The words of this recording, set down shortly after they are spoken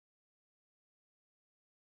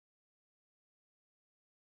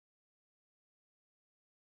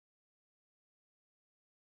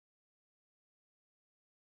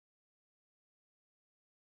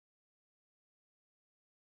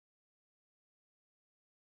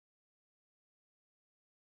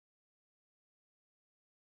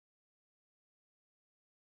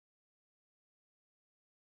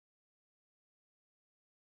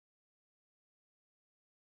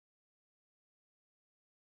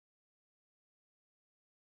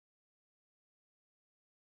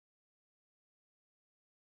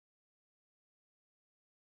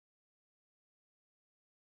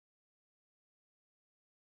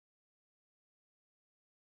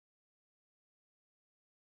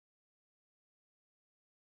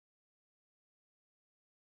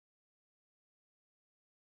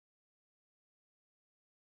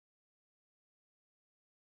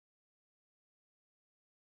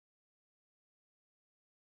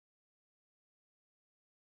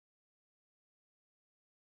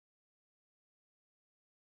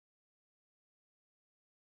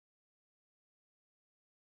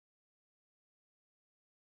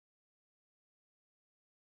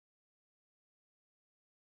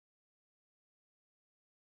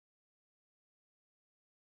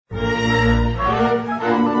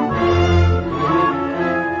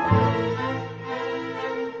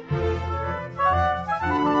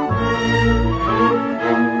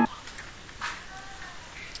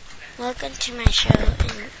welcome to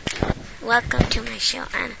my show,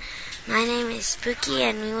 and my name is Spooky,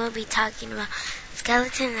 and we will be talking about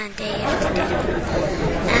skeleton and Day of the Dead.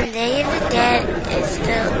 And Day of the Dead is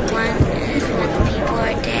when the people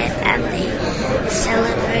are dead and they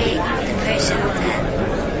celebrate the person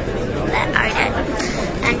that are dead.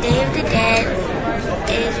 And Day of the Dead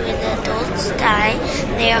is when the adults die,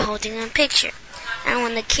 they are holding a picture. And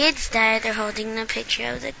when the kids die, they're holding a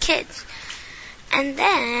picture of the kids. And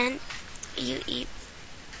then you eat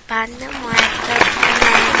pan de muerto, and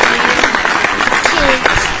then the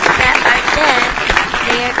kids that are dead,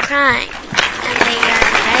 they are crying, and they are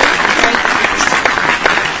right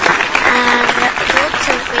the adults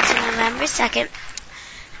celebrate on November 2nd,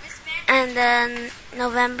 and then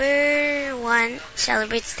November 1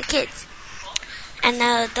 celebrates the kids. And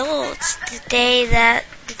the adults, the Day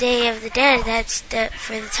of the Dead,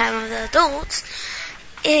 for the time of the adults,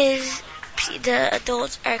 is the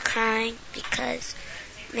adults are crying because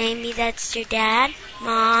maybe that's your dad,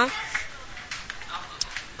 mom,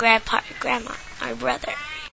 grandpa, grandma, or brother.